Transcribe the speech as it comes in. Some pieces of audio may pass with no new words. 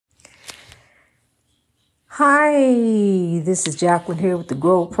Hi, this is Jacqueline here with the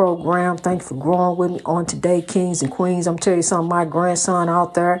Grow Program. Thank you for growing with me on today, Kings and Queens. I'm telling you something, my grandson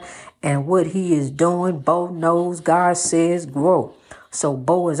out there and what he is doing. Bo knows God says grow. So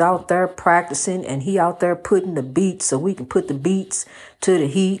Bo is out there practicing and he out there putting the beats so we can put the beats to the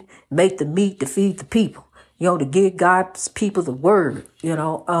heat, make the meat to feed the people, to give God's people the word,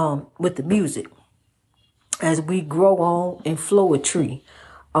 with the music as we grow on and flow a tree.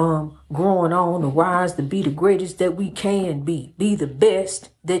 Growing on to rise to be the greatest that we can be. Be the best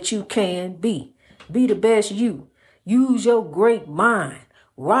that you can be. Be the best you. Use your great mind.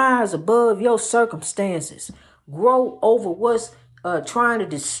 Rise above your circumstances. Grow over what's trying to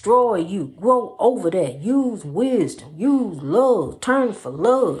destroy you. Grow over that. Use wisdom. Use love. Turn for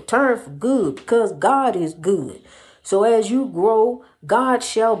love. Turn for good because God is good. So as you grow, God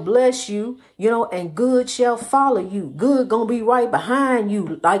shall bless you, and good shall follow you. Good gonna be right behind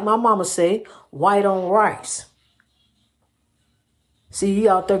you. Like my mama say, white on rice. See, you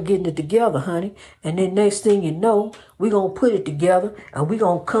out there getting it together, honey. And then next thing you know, we gonna put it together and we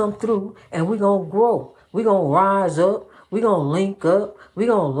gonna come through and we gonna grow. We gonna rise up. We gonna link up. We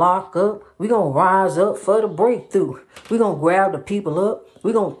gonna lock up. We gonna rise up for the breakthrough. We gonna grab the people up.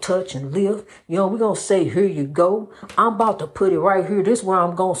 We gonna touch and lift. We gonna say, here you go. I'm about to put it right here. This is where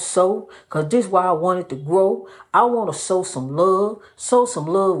I'm gonna sow, because this is why I want it to grow. I want to sow some love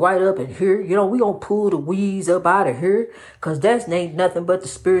right up in here. We gonna pull the weeds up out of here, because that ain't nothing but the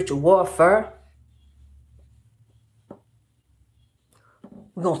spiritual warfare.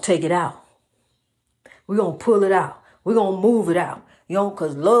 We're gonna take it out. We're gonna pull it out. We're going to move it out,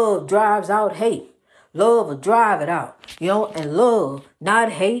 because love drives out hate. Love will drive it out, and love,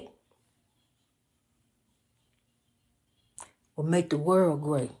 not hate, will make the world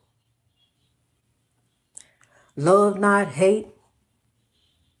great. Love, not hate,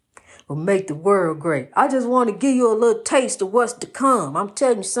 will make the world great. I just want to give you a little taste of what's to come. I'm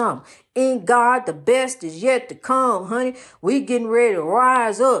telling you something. In God, the best is yet to come, honey. We getting ready to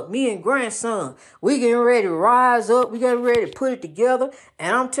rise up. Me and grandson, we getting ready to rise up. We getting ready to put it together.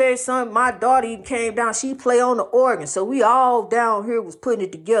 And I'm telling you something, my daughter even came down. She play on the organ. So we all down here was putting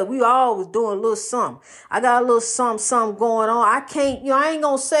it together. We all was doing a little something. I got a little something going on. I can't, I ain't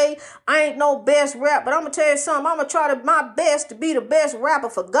gonna say I ain't no best rap, but I'm gonna tell you something. I'm gonna try my best to be the best rapper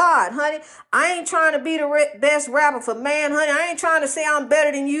for God, honey. I ain't trying to be the best rapper for man, honey. I ain't trying to say I'm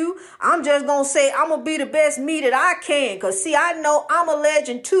better than you. I'm just going to say I'm going to be the best me that I can. Because, see, I know I'm a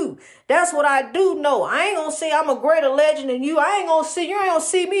legend, too. That's what I do know. I ain't going to say I'm a greater legend than you. I ain't going to see, you ain't going to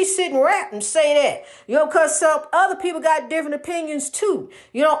see me sit and rap and say that. Because some other people got different opinions, too.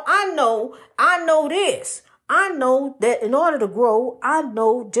 I know this. I know that in order to grow, I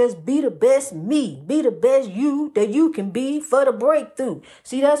know just be the best me. Be the best you that you can be for the breakthrough.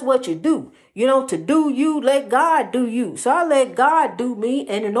 See, that's what you do. To do you, let God do you. So I let God do me.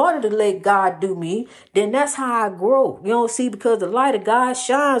 And in order to let God do me, then that's how I grow. See, because the light of God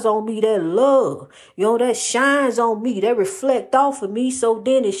shines on me, that love, that shines on me, that reflect off of me. So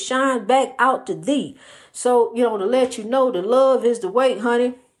then it shines back out to thee. So, to let you know the love is the way,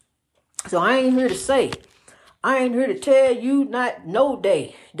 honey. So I ain't here to say, I ain't here to tell you not no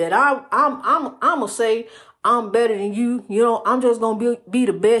day that I'm gonna say I'm better than you. I'm just gonna be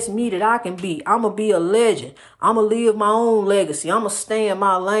the best me that I can be. I'm gonna be a legend. I'm gonna live my own legacy. I'm gonna stay in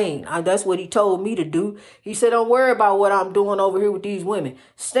my lane. That's what he told me to do. He said, don't worry about what I'm doing over here with these women.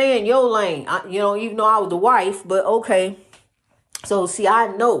 Stay in your lane. Even though I was the wife, but okay. So see,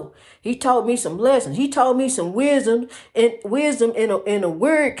 I know he taught me some lessons. He taught me some wisdom in a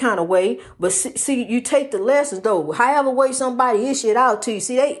weird kind of way. But see, you take the lessons though. However way somebody issue it out to you.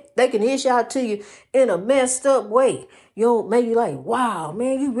 See, they can issue out to you in a messed up way. Maybe like, wow,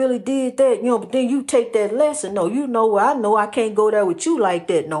 man, you really did that. But then you take that lesson. No, I know I can't go there with you like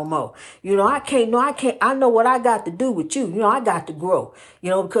that no more. I know what I got to do with you. I got to grow,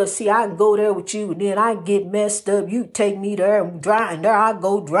 because see, I can go there with you and then I get messed up. You take me there and there I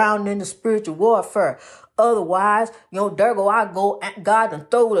go drowning in the spiritual warfare. Otherwise, there go I go. God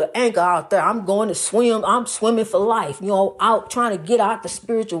and throw the anchor out there. I'm going to swim. I'm swimming for life. Out trying to get out the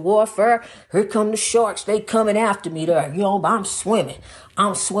spiritual warfare. Here come the sharks. They coming after me there. But I'm swimming.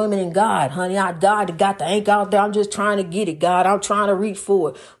 I'm swimming in God, honey. God got the anchor out there. I'm just trying to get it, God. I'm trying to reach for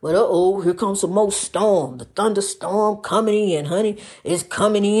it. But here comes some more storm. The thunderstorm coming in, honey. It's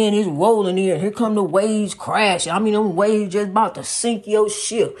coming in. It's rolling in. Here come the waves crashing. Them waves just about to sink your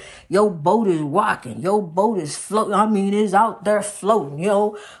ship. Your boat is rocking. Your boat is floating. It's out there floating,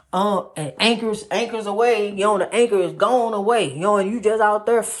 and anchors away, the anchor is gone away, and you just out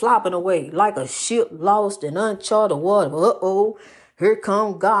there flopping away like a ship lost in uncharted water. Here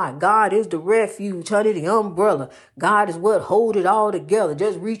come God. God is the refuge, honey, the umbrella. God is what hold it all together.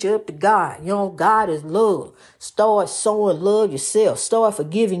 Just reach up to God. You know, God is love. Start sowing love yourself. Start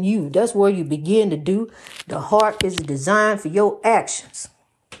forgiving you. That's where you begin to do. The heart is designed for your actions.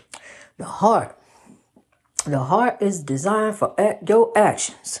 The heart is designed for your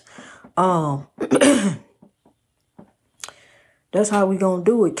actions. That's how we gonna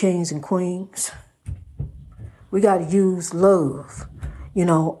do it, kings and queens. We got to use love. You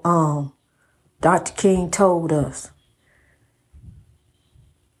know, Dr. King told us.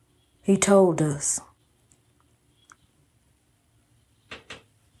 He told us.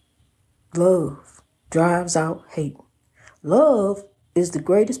 Love drives out hate. Love is the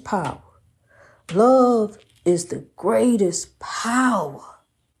greatest power. Love is the greatest power.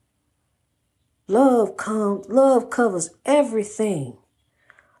 Love covers everything.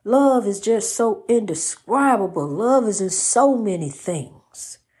 Love is just so indescribable. Love is in so many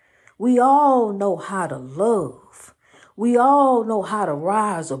things. We all know how to love. We all know how to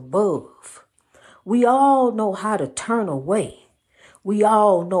rise above. We all know how to turn away. We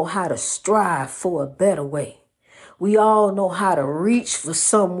all know how to strive for a better way. We all know how to reach for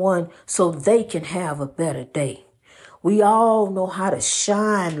someone so they can have a better day. We all know how to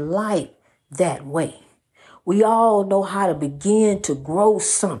shine light that way. We all know how to begin to grow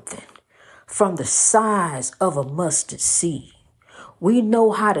something from the size of a mustard seed. We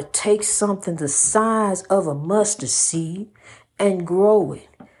know how to take something the size of a mustard seed and grow it.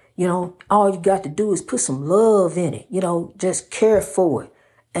 You know, all you got to do is put some love in it. You know, just care for it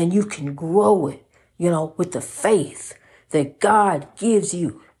and you can grow it, you know, with the faith that God gives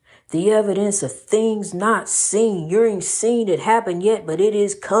you. The evidence of things not seen. You ain't seen it happen yet, but it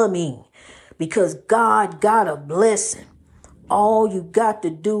is coming. Because God got a blessing. All you got to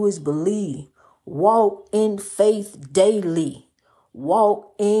do is believe. Walk in faith daily.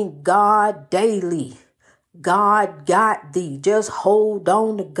 Walk in God daily. God got thee. Just hold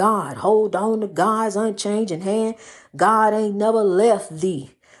on to God. Hold on to God's unchanging hand. God ain't never left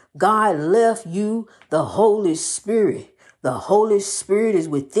thee. God left you the Holy Spirit. The Holy Spirit is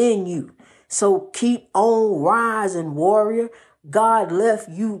within you. So keep on rising, warrior. God left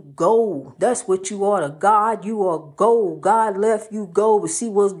you gold. That's what you are to God. You are gold. God left you gold. But see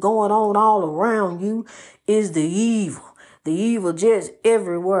what's going on all around you is the evil. The evil just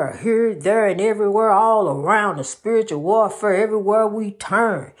everywhere. Here, there, and everywhere, all around. The spiritual warfare everywhere we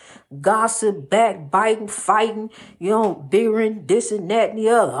turn. Gossip, backbiting, fighting, you know, bickering, this and that and the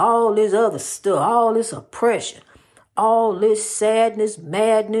other. All this other stuff. All this oppression. All this sadness,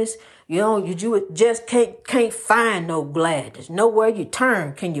 madness. You know, you just can't find no gladness. Nowhere you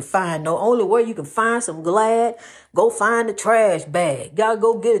turn can you find no. Only where you can find some glad, go find the trash bag. Gotta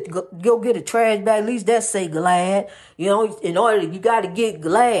go get a trash bag. At least that say glad. You know, you gotta get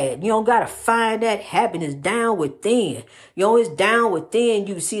glad. You don't gotta find that happiness down within. You know, it's down within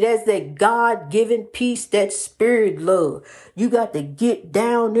you. See, that's that God-given peace, that spirit love. You got to get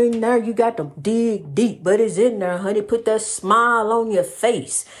down in there. You got to dig deep, but it's in there, honey. Put that smile on your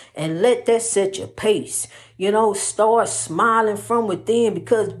face and let that set your pace. You know, start smiling from within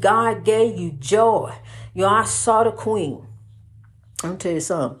because God gave you joy. You know, I saw the Queen. I'm tell you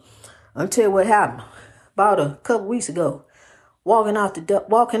something. I'm tell you what happened. About a couple weeks ago, walking out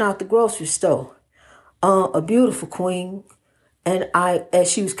the grocery store, a beautiful Queen, and as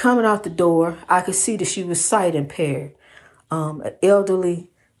she was coming out the door, I could see that she was sight impaired. An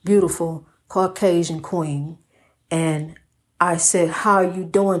elderly, beautiful Caucasian Queen, and I said, "How are you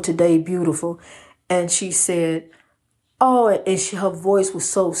doing today, beautiful?" And she said, "Oh," and her voice was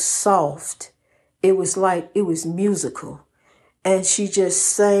so soft. It was like it was musical. And she just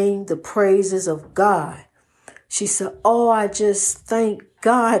sang the praises of God. She said, "Oh, I just thank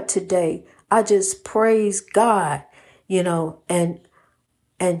God today. I just praise God," you know, and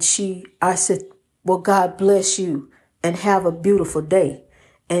I said, "Well, God bless you and have a beautiful day."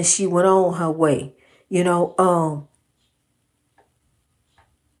 And she went on her way, you know,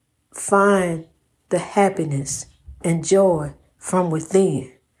 find the happiness and joy from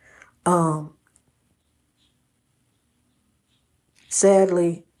within.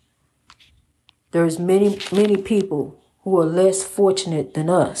 Sadly, there's many people who are less fortunate than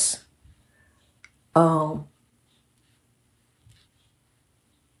us. I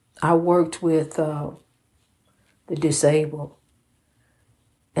worked with the disabled,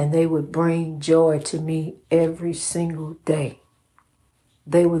 and they would bring joy to me every single day.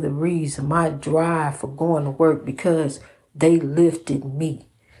 They were the reason, my drive for going to work, because they lifted me.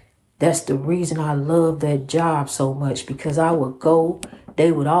 That's the reason I love that job so much, because I would go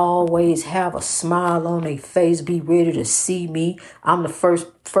They would always have a smile on their face, be ready to see me. I'm the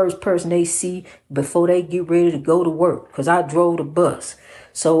first person they see before they get ready to go to work, because I drove the bus.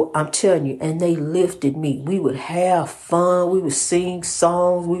 So I'm telling you, and they lifted me. We would have fun. We would sing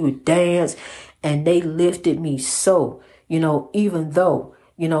songs. We would dance. And they lifted me. So, even though,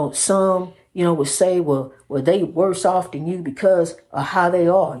 some, would say, well, they worse off than you because of how they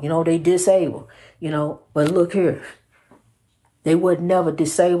are. They disabled, But look here. They were never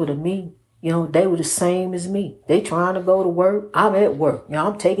disabled to me. They were the same as me. They trying to go to work. I'm at work.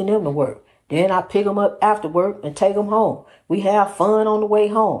 I'm taking them to work. Then I pick them up after work and take them home. We have fun on the way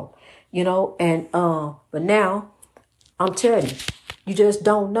home, but now I'm telling you, you just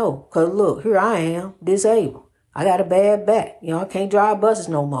don't know. Because look, here I am, disabled. I got a bad back. I can't drive buses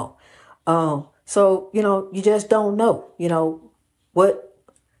no more. So, you just don't know,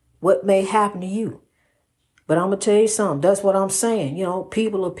 what may happen to you. But I'm going to tell you something. That's what I'm saying.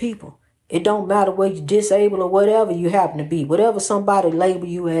 People are people. It don't matter whether you're disabled or whatever you happen to be. Whatever somebody label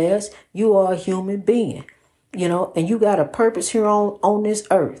you as, you are a human being. And you got a purpose here on this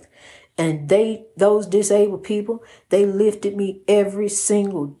earth. And those disabled people, they lifted me every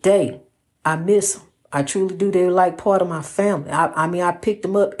single day. I miss them. I truly do. They're like part of my family. I picked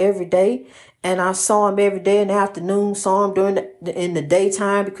them up every day, and I saw them every day in the afternoon, saw them in the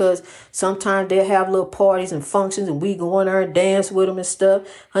daytime, because sometimes they'll have little parties and functions, and we go in there and dance with them and stuff.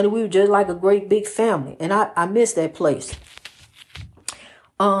 Honey, we were just like a great big family, and I miss that place.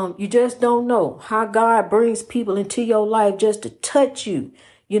 You just don't know how God brings people into your life just to touch you,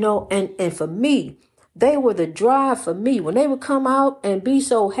 and for me, they were the drive for me. When they would come out and be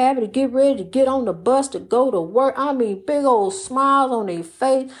so happy to get ready to get on the bus to go to work. Big old smiles on their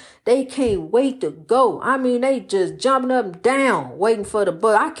face. They can't wait to go. They just jumping up and down, waiting for the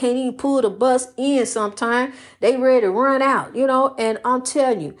bus. I can't even pull the bus in sometimes. They ready to run out, and I'm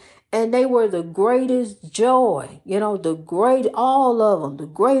telling you, and they were the greatest joy, all of them, the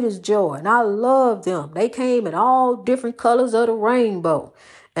greatest joy. And I love them. They came in all different colors of the rainbow.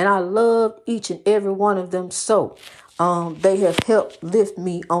 And I love each and every one of them. So they have helped lift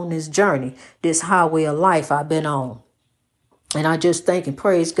me on this journey, this highway of life I've been on. And I just thank and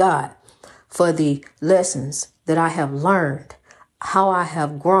praise God for the lessons that I have learned, how I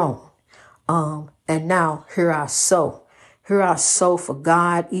have grown. And now here I sow. Here I sow for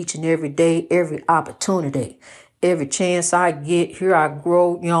God each and every day, every opportunity. Every chance I get, here I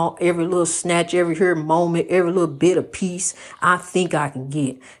grow, every little snatch, every here moment, every little bit of peace I think I can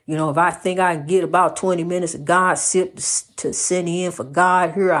get. If I think I can get about 20 minutes of God sip to send in for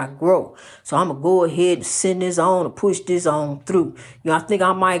God, here I grow. So I'm going to go ahead and send this on and push this on through. I think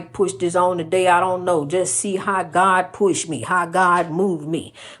I might push this on today. I don't know. Just see how God pushed me, how God moved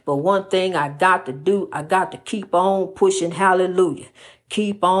me. But one thing I got to do, I got to keep on pushing. Hallelujah.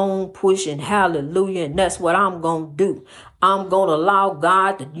 Keep on pushing. Hallelujah. And that's what I'm going to do. I'm going to allow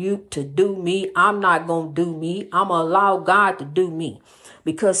God to do me. I'm not going to do me. I'm going to allow God to do me.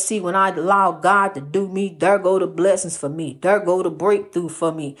 Because see, when I allow God to do me, there go the blessings for me. There go the breakthrough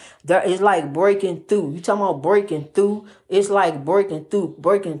for me. It's like breaking through. You talking about breaking through? It's like breaking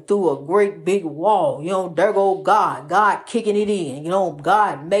through a great big wall. There go God kicking it in.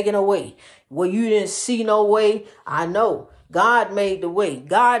 God making a way where you didn't see no way. I know. God made the way.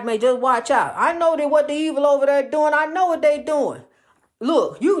 Just watch out. I know what the evil over there doing. I know what they doing.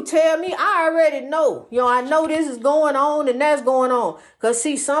 Look, you tell me, I already know. I know this is going on and that's going on. Because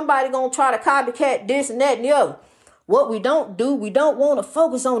see, somebody going to try to copycat this and that and the other. What we don't do, we don't want to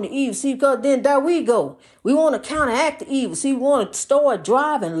focus on the evil. See, because then there we go. We want to counteract the evil. See, we want to start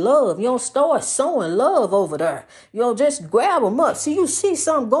driving love. Start sowing love over there. Just grab them up. See, you see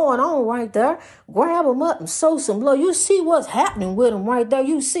something going on right there. Grab them up and sow some love. You see what's happening with them right there.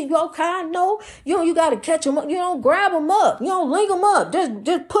 You see, okay, I know. You got to catch them up. Grab them up. Link them up.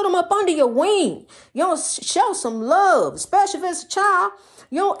 Just put them up under your wing. Show some love, especially if it's a child.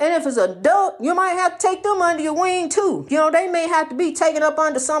 And if it's an adult, you might have to take them under your wing too. They may have to be taken up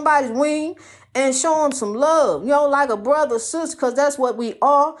under somebody's wing and show them some love, like a brother or sister, because that's what we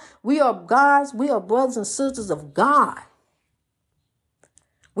are. We are gods. We are brothers and sisters of God.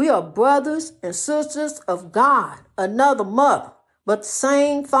 We are brothers and sisters of God, another mother, but the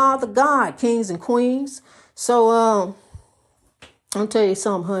same Father God, kings and queens. So, I'll tell you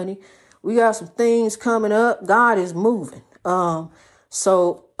something, honey. We got some things coming up. God is moving.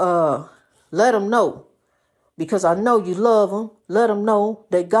 So let them know, because I know you love them. Let them know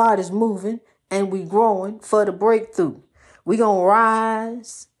that God is moving and we growing for the breakthrough. We going to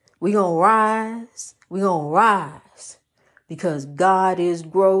rise. We going to rise. We going to rise because God is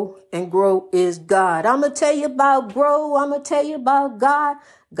grow and grow is God. I'm going to tell you about grow. I'm going to tell you about God.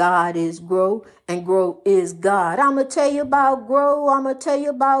 God is grow and grow is God. I'm going to tell you about grow. I'm going to tell you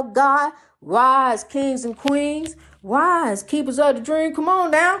about God. Rise, kings and queens. Rise, keepers of the dream. Come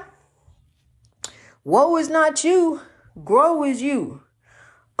on now. Woe is not you. Grow is you.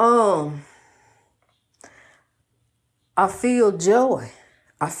 I feel joy.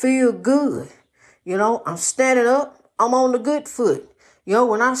 I feel good. I'm standing up. I'm on the good foot.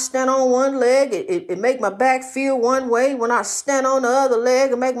 When I stand on one leg, it make my back feel one way. When I stand on the other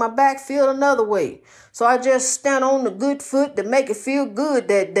leg, it make my back feel another way. So I just stand on the good foot to make it feel good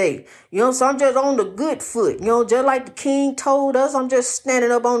that day. So I'm just on the good foot. Just like the king told us, I'm just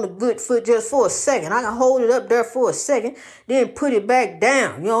standing up on the good foot just for a second. I can hold it up there for a second, then put it back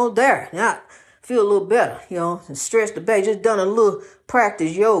down, there. Now, feel a little better, and stretch the back. Just done a little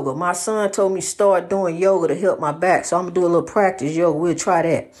practice yoga. My son told me start doing yoga to help my back. So I'm going to do a little practice yoga. We'll try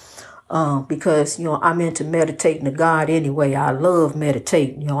that. Because, I'm into meditating to God anyway. I love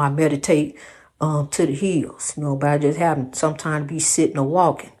meditating. I meditate to the hills, but I just happen sometimes to be sitting or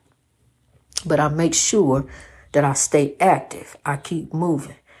walking. But I make sure that I stay active. I keep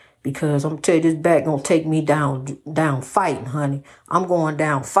moving. Because I'm going to tell you, this back going to take me down fighting, honey. I'm going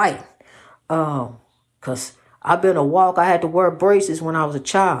down fighting. Cause I've been a walk. I had to wear braces when I was a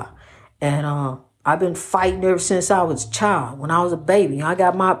child, and I've been fighting ever since I was a child. When I was a baby, I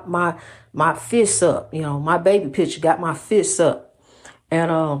got my fists up. My baby picture got my fists up,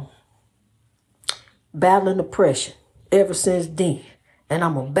 and battling depression ever since then, and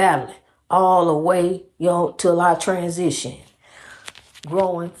I'm gonna battle it all the way, till I transition.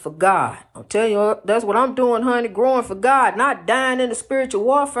 Growing for God. I'm telling you, that's what I'm doing, honey. Growing for God, not dying in the spiritual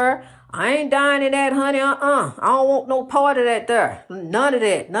warfare. I ain't dying in that, honey. I don't want no part of that there. None of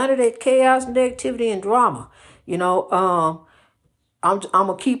that. None of that chaos, negativity, and drama. I'm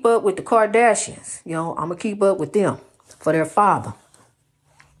gonna keep up with the Kardashians. I'm gonna keep up with them for their father.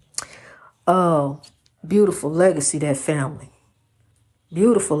 Beautiful legacy, that family.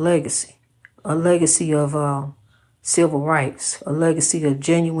 Beautiful legacy. A legacy of civil rights. A legacy of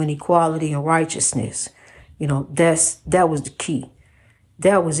genuine equality and righteousness. That was the key.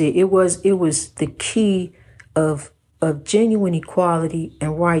 That was it. It was the key of genuine equality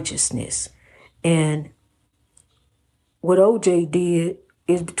and righteousness. And what OJ did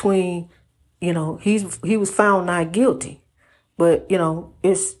is between, he was found not guilty. But, he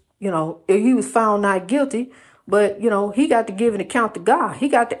was found not guilty, but, he got to give an account to God. He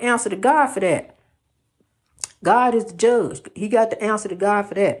got to answer to God for that. God is the judge. He got to answer to God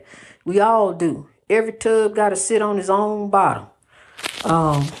for that. We all do. Every tub got to sit on his own bottom.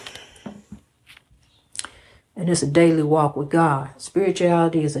 And it's a daily walk with God.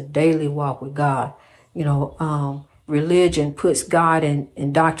 Spirituality is a daily walk with God. Religion puts God in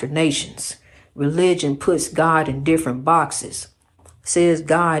indoctrinations. Religion puts God in different boxes. Says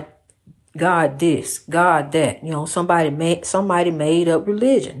God this, God that. Somebody made up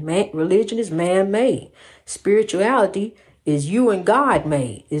religion. Religion is man-made. Spirituality is you and God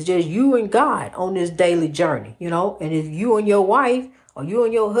made. It's just you and God on this daily journey, and if you and your wife, or you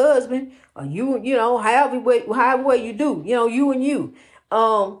and your husband, or however way you do, you and you,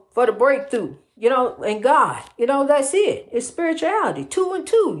 for the breakthrough, and God, that's it. It's spirituality, 2 and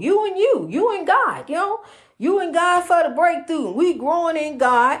 2, you and you and God, you and God for the breakthrough. We growing in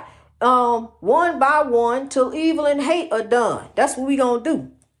God, one by one till evil and hate are done. That's what we gonna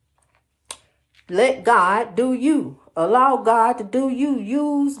do. Let God do you. Allow God to do you.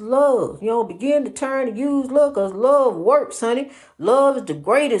 Use love. Begin to turn to use love, because love works, honey. Love is the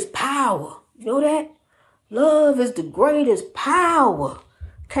greatest power. You know that? Love is the greatest power.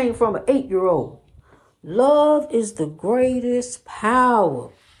 Came from an 8-year-old. Love is the greatest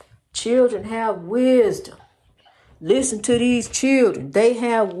power. Children have wisdom. Listen to these children. They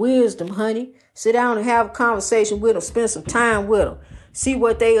have wisdom, honey. Sit down and have a conversation with them. Spend some time with them. See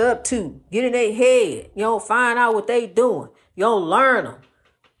what they up to. Get in their head. Find out what they doing. Learn them.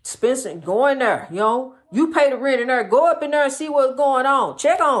 Go in there. You pay the rent in there. Go up in there and see what's going on.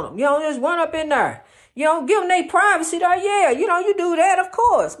 Check on them. Just run up in there. Give them their privacy there. Yeah, you do that, of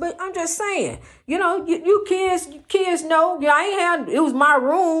course. But I'm just saying, you kids know, it was my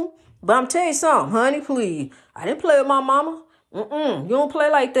room. But I'm telling you something, honey, please. I didn't play with my mama. You don't play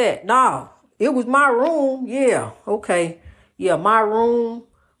like that. No, it was my room. Yeah, okay. Yeah, my room.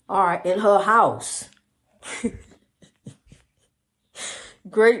 All right, in her house.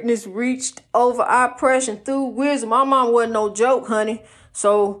 Greatness reached over oppression through wisdom. My mom wasn't no joke, honey.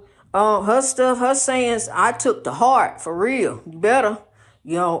 So her sayings, I took to heart for real. You better,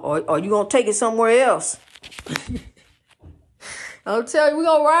 or you gonna take it somewhere else. I'll tell you, we're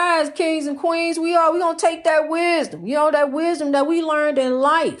going to rise, kings and queens. We're going to take that wisdom, that wisdom that we learned in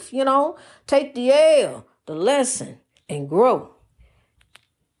life, take the L, the lesson, and grow.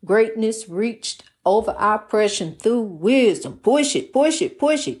 Greatness reached over oppression through wisdom. Push it, push it,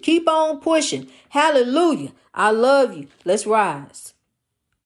 push it. Keep on pushing. Hallelujah. I love you. Let's rise.